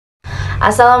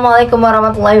Assalamualaikum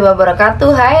warahmatullahi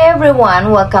wabarakatuh. Hi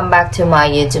everyone, welcome back to my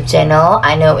YouTube channel.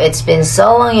 I know it's been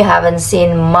so long you haven't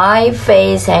seen my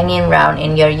face hanging around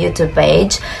in your YouTube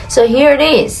page. So here it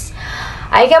is.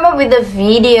 I came up with a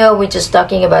video which is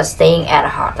talking about staying at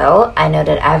a hotel. I know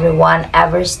that everyone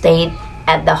ever stayed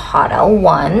at the hotel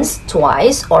once,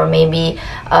 twice, or maybe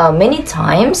many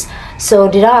times. So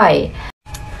did I.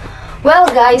 Well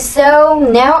guys, so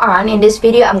now on in this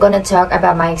video I'm gonna talk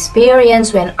about my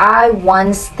experience when I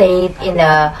once stayed in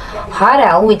a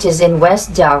hotel which is in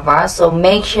West Java. So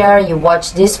make sure you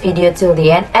watch this video till the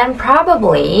end, and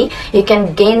probably you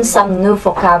can gain some new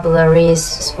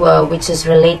vocabularies which is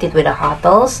related with the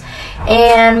hotels.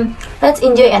 And let's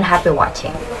enjoy and happy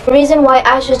watching. The reason why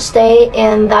I should stay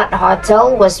in that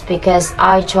hotel was because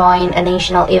I joined a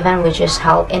national event which is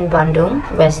held in Bandung,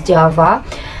 West Java.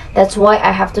 That's why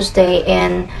I have to stay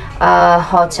in a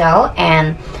hotel,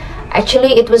 and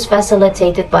actually it was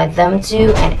facilitated by them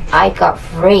too, and I got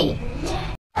free.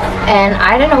 And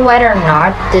I don't know whether or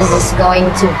not this is going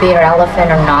to be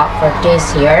relevant or not for these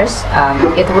years.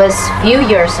 It was few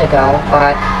years ago,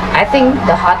 but I think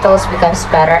the hotels becomes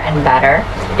better and better.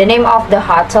 The name of the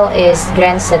hotel is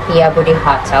Grand Setiabudi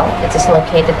Hotel. It is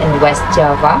located in West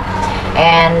Java,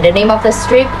 and the name of the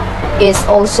street is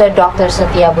also Dr.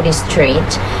 Setiabudi Street.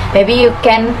 Maybe you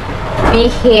can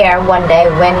be here one day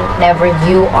whenever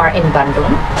you are in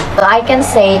Bandung. Well, I can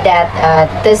say that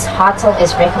this hotel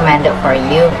is recommended for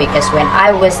you, because when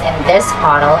I was in this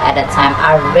hotel at the time,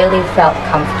 I really felt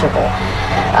comfortable,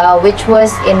 which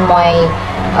was in my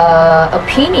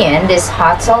opinion, this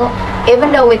hotel, even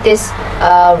though it is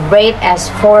rated as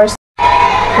 4.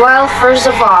 Well, first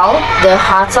of all, the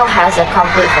hotel has a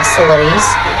complete facilities.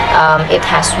 It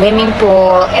has swimming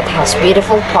pool, it has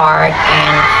beautiful park,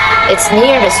 and it's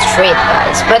near the street,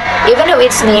 guys. But even though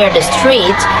it's near the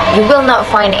street, you will not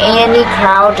find any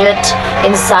crowded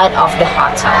inside of the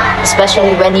hotel.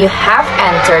 Especially when you have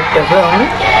entered the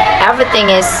room, everything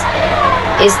is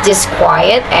just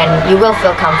quiet and you will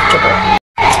feel comfortable.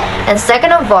 And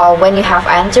second of all, when you have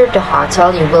entered the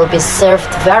hotel, you will be served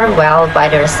very well by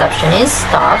the receptionist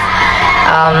staff.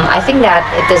 I think that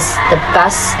it is the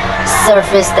best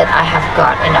service that I have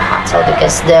got in the hotel,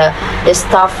 because the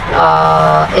staff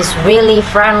is really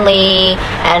friendly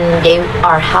and they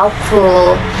are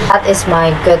helpful. That is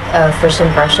my good first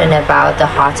impression about the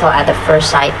hotel at the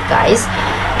first sight, guys.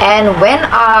 And when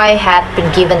I had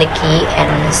been given the key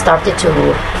and started to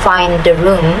find the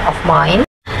room of mine,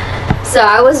 so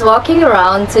I was walking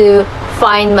around to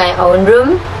find my own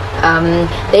room.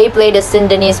 They play the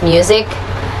Sundanese music,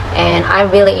 and I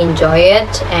really enjoy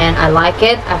it and I like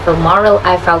it. I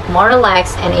felt more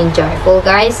relaxed and enjoyable,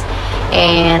 guys.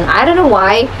 And I don't know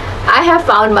why I have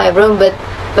found my room, but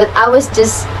I was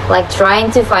just like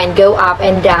trying to go up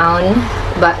and down,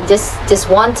 but just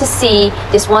wanted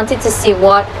to see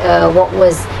what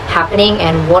was happening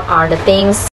and what are the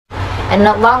things. And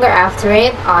not longer after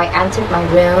it, I entered my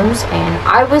rooms, and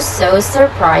I was so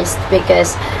surprised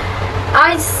because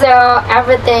I saw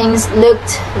everything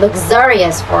looked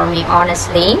luxurious for me.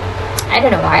 Honestly, I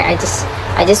don't know why. I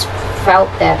just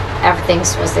felt that everything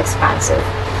was expensive.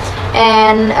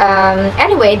 And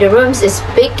anyway, the rooms is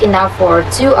big enough for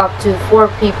 2 up to 4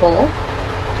 people.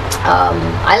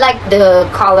 I like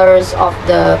the colors of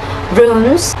the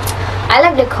rooms. I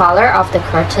like the color of the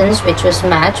curtains, which was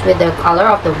matched with the color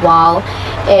of the wall.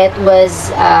 It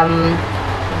was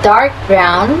dark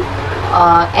brown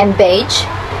and beige.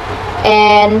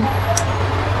 And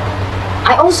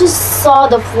I also saw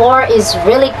the floor is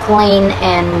really clean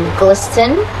and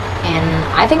glisten, and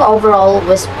I think overall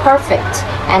was perfect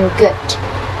and good.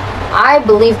 I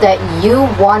believe that you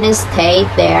want to stay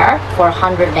there for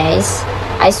 100 days.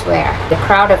 I swear. The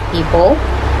crowd of people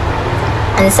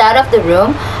inside of the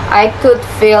room, I could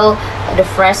feel the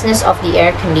freshness of the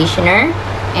air conditioner,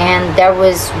 and there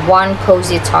was one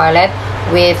cozy toilet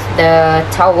with the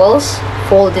towels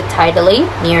folded tidily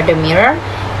near the mirror,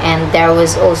 and there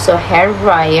was also hair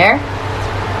dryer.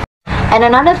 And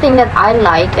another thing that I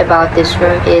like about this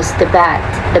room is the bed.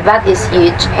 The bed is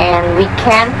huge, and we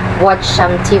can watch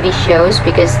some TV shows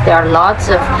because there are lots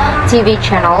of TV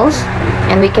channels,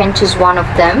 and we can choose one of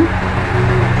them.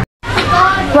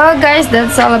 Well guys,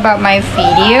 that's all about my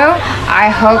video.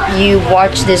 I hope you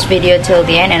watch this video till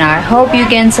the end, and I hope you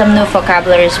gain some new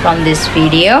vocabularies from this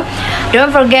video.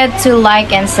 Don't forget to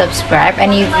like and subscribe,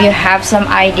 and if you have some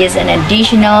ideas and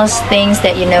additional things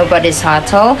that you know about this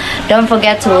hotel, don't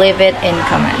forget to leave it in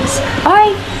comments.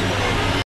 Bye!